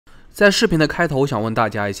在视频的开头，我想问大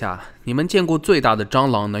家一下，你们见过最大的蟑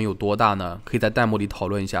螂能有多大呢？可以在弹幕里讨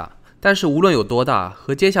论一下。但是无论有多大，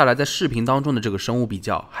和接下来在视频当中的这个生物比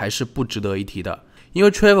较，还是不值得一提的。因为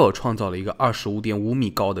Travel 创造了一个 25.5 米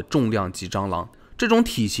高的重量级蟑螂，这种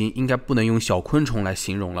体型应该不能用小昆虫来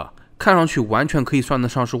形容了，看上去完全可以算得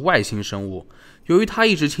上是外星生物。由于它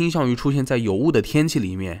一直倾向于出现在有雾的天气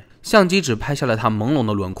里面，相机只拍下了它朦胧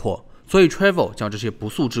的轮廓，所以 Travel 将这些不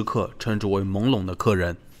速之客称之为朦胧的客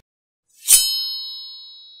人。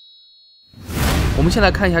我们先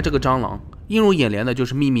来看一下这个蟑螂，映入眼帘的就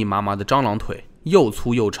是密密麻麻的蟑螂腿，又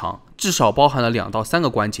粗又长，至少包含了2到3个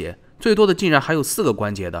关节，最多的竟然还有4个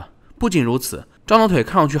关节的。不仅如此，蟑螂腿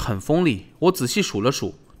看上去很锋利，我仔细数了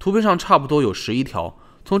数，图片上差不多有11条。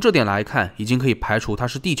从这点来看，已经可以排除它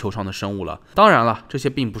是地球上的生物了。当然了，这些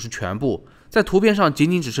并不是全部，在图片上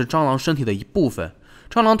仅仅只是蟑螂身体的一部分，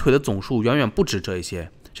蟑螂腿的总数远远不止这一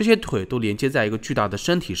些。这些腿都连接在一个巨大的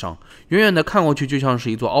身体上，远远的看过去就像是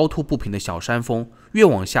一座凹凸不平的小山峰，越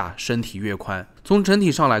往下身体越宽。从整体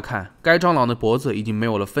上来看，该蟑螂的脖子已经没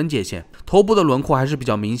有了分界线，头部的轮廓还是比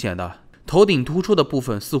较明显的，头顶突出的部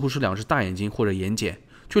分似乎是2只大眼睛或者眼睑。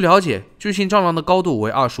据了解，巨型蟑螂的高度为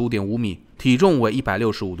 25.5 米，体重为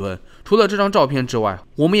165吨。除了这张照片之外，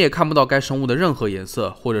我们也看不到该生物的任何颜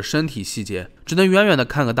色或者身体细节，只能远远的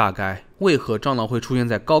看个大概。为何蟑螂会出现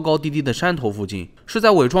在高高低低的山头附近？是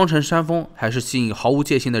在伪装成山峰，还是吸引毫无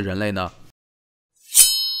戒心的人类呢？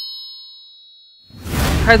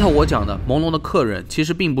开头我讲的朦胧的客人其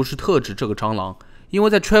实并不是特指这个蟑螂，因为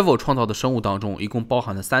在 Travel 创造的生物当中一共包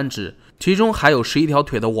含了3只，其中还有11条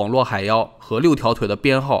腿的网络海妖和6条腿的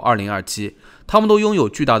编号2027，它们都拥有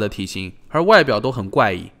巨大的体型，而外表都很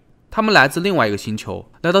怪异。它们来自另外一个星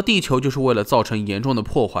球，来到地球就是为了造成严重的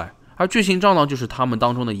破坏，而巨型蟑螂就是它们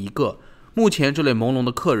当中的一个。目前这类朦胧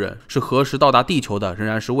的客人是何时到达地球的仍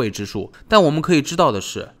然是未知数，但我们可以知道的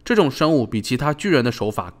是，这种生物比其他巨人的手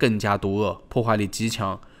法更加毒恶，破坏力极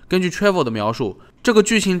强。根据 Travel 的描述，这个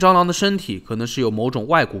巨型蟑螂的身体可能是有某种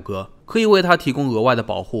外骨骼，可以为它提供额外的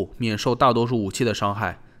保护，免受大多数武器的伤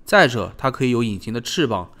害。再者，它可以有隐形的翅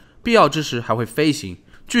膀，必要之时还会飞行。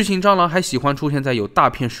巨型蟑螂还喜欢出现在有大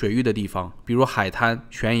片水域的地方，比如海滩、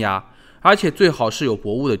悬崖，而且最好是有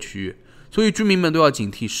薄雾的区域。所以居民们都要警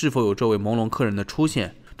惕是否有这位朦胧客人的出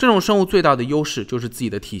现。这种生物最大的优势就是自己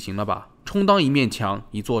的体型了吧，充当一面墙、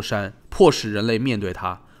一座山，迫使人类面对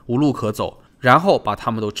它，无路可走，然后把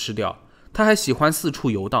它们都吃掉。它还喜欢四处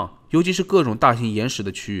游荡，尤其是各种大型岩石的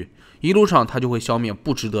区域，一路上它就会消灭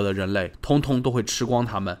不值得的人类，通通都会吃光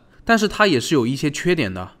它们。但是它也是有一些缺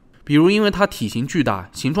点的，比如因为它体型巨大，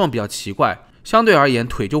形状比较奇怪，相对而言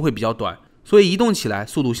腿就会比较短，所以移动起来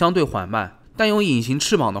速度相对缓慢。但有隐形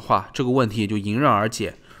翅膀的话，这个问题也就迎刃而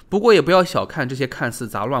解。不过也不要小看这些看似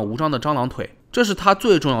杂乱无章的蟑螂腿，这是它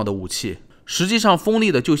最重要的武器。实际上锋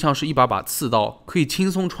利的就像是一把刺刀，可以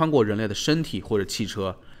轻松穿过人类的身体或者汽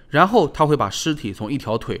车，然后它会把尸体从一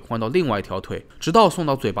条腿换到另外一条腿，直到送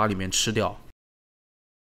到嘴巴里面吃掉。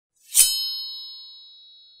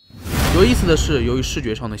有意思的是，由于视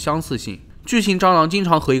觉上的相似性，巨型蟑螂经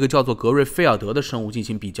常和一个叫做格瑞菲尔德的生物进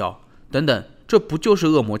行比较。等等，这不就是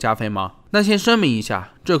恶魔加菲吗？那先声明一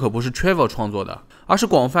下，这可不是 Travel 创作的，而是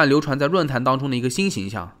广泛流传在论坛当中的一个新形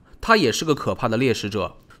象，他也是个可怕的猎食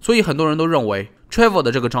者，所以很多人都认为 Travel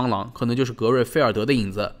的这个蟑螂可能就是格瑞菲尔德的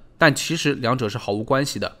影子，但其实两者是毫无关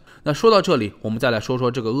系的。那说到这里，我们再来说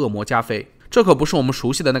说这个恶魔加菲，这可不是我们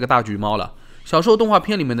熟悉的那个大橘猫了。小时候动画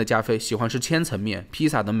片里面的加菲喜欢吃千层面、披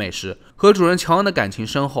萨等美食，和主人乔恩的感情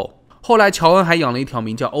深厚。后来乔恩还养了一条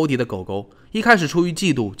名叫欧迪的狗狗，一开始出于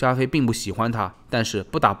嫉妒，加菲并不喜欢它，但是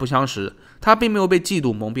不打不相识，他并没有被嫉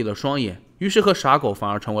妒蒙蔽了双眼，于是和傻狗反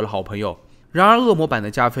而成为了好朋友。然而恶魔版的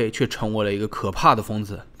加菲却成为了一个可怕的疯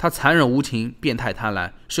子，他残忍无情，变态贪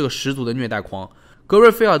婪，是个十足的虐待狂。格瑞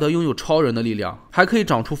菲尔德拥有超人的力量，还可以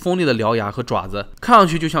长出锋利的獠牙和爪子，看上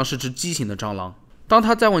去就像是只畸形的蟑螂。当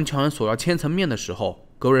他再问乔恩索要千层面的时候，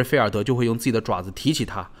格瑞菲尔德就会用自己的爪子提起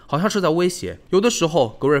他，好像是在威胁。有的时候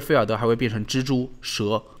格瑞菲尔德还会变成蜘蛛、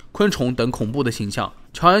蛇、昆虫等恐怖的形象，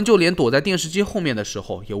乔恩就连躲在电视机后面的时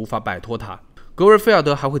候也无法摆脱他。格瑞菲尔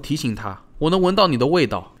德还会提醒他，我能闻到你的味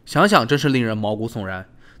道，想想真是令人毛骨悚然。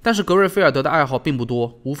但是格瑞菲尔德的爱好并不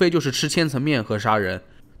多，无非就是吃千层面和杀人。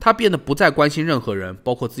他变得不再关心任何人，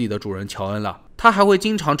包括自己的主人乔恩了。他还会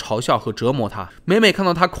经常嘲笑和折磨他，每看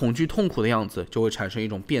到他恐惧痛苦的样子，就会产生一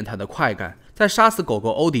种变态的快感。在杀死狗狗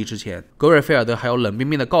欧迪之前，格瑞菲尔德还要冷冰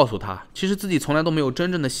冰地告诉他，其实自己从来都没有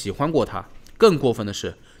真正的喜欢过他。更过分的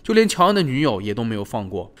是，就连乔恩的女友也都没有放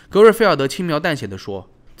过。格瑞菲尔德轻描淡写地说，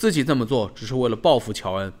自己这么做只是为了报复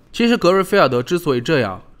乔恩。其实格瑞菲尔德之所以这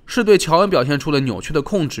样，是对乔恩表现出了扭曲的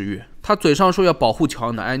控制欲。他嘴上说要保护乔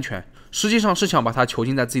恩的安全，实际上是想把它囚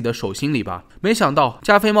禁在自己的手心里吧。没想到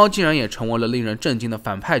加菲猫竟然也成为了令人震惊的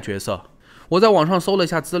反派角色。我在网上搜了一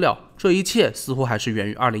下资料，这一切似乎还是源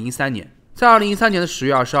于2013年。在2013年的10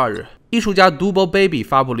月22日，艺术家 Double Baby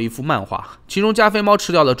发布了一幅漫画，其中加菲猫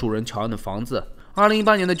吃掉了主人乔恩的房子。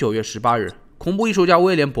2018年的9月18日，恐怖艺术家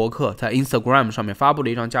威廉伯克在 Instagram 上面发布了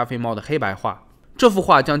一张加菲猫的黑白画。这幅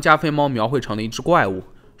画将加菲猫描绘成了一只怪物，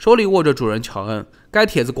手里握着主人乔恩。该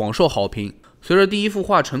帖子广受好评。随着第一幅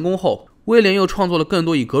画成功后，威廉又创作了更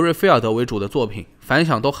多以格瑞菲尔德为主的作品，反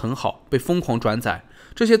响都很好，被疯狂转载。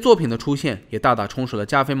这些作品的出现也大大充实了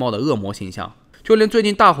加菲猫的恶魔形象。就连最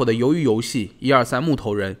近大火的鱿鱼游戏123木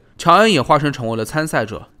头人，乔恩也化身成为了参赛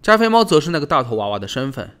者，加菲猫则是那个大头娃娃的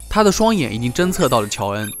身份。他的双眼已经侦测到了乔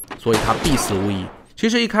恩，所以他必死无疑。其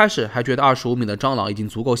实一开始还觉得25米的蟑螂已经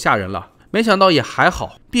足够吓人了，没想到也还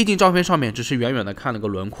好，毕竟照片上面只是远远的看了个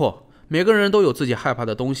轮廓。每个人都有自己害怕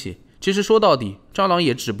的东西，其实说到底，蟑螂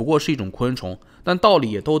也只不过是一种昆虫，但道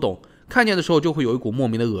理也都懂。看见的时候就会有一股莫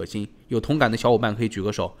名的恶心，有同感的小伙伴可以举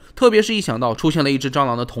个手。特别是一想到出现了一只蟑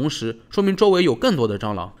螂的同时，说明周围有更多的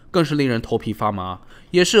蟑螂，更是令人头皮发麻。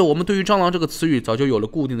也是我们对于蟑螂这个词语早就有了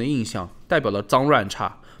固定的印象，代表了脏乱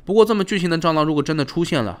差。不过这么巨型的蟑螂如果真的出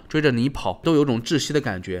现了，追着你跑都有种窒息的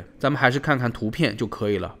感觉，咱们还是看看图片就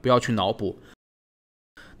可以了，不要去脑补。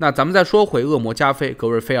那咱们再说回恶魔加菲格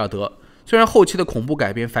瑞菲尔德，虽然后期的恐怖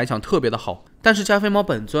改编反响特别的好，但是加菲猫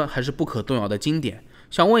本尊还是不可动摇的经典。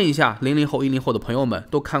想问一下00后、10后的朋友们，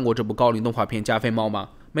都看过这部高龄动画片加菲猫吗？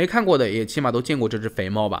没看过的也起码都见过这只肥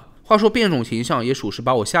猫吧。话说变种形象也属实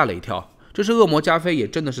把我吓了一跳，这只恶魔加菲也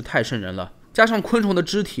真的是太瘆人了，加上昆虫的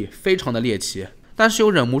肢体非常的猎奇，但是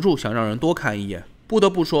又忍不住想让人多看一眼。不得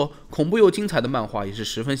不说，恐怖又精彩的漫画也是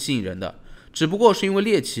十分吸引人的，只不过是因为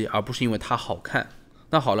猎奇，而不是因为它好看。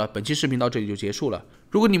那好了，本期视频到这里就结束了。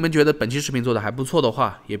如果你们觉得本期视频做的还不错的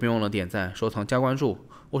话，也别忘了点赞、收藏、加关注。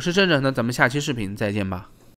我是郑郑，那咱们下期视频再见吧。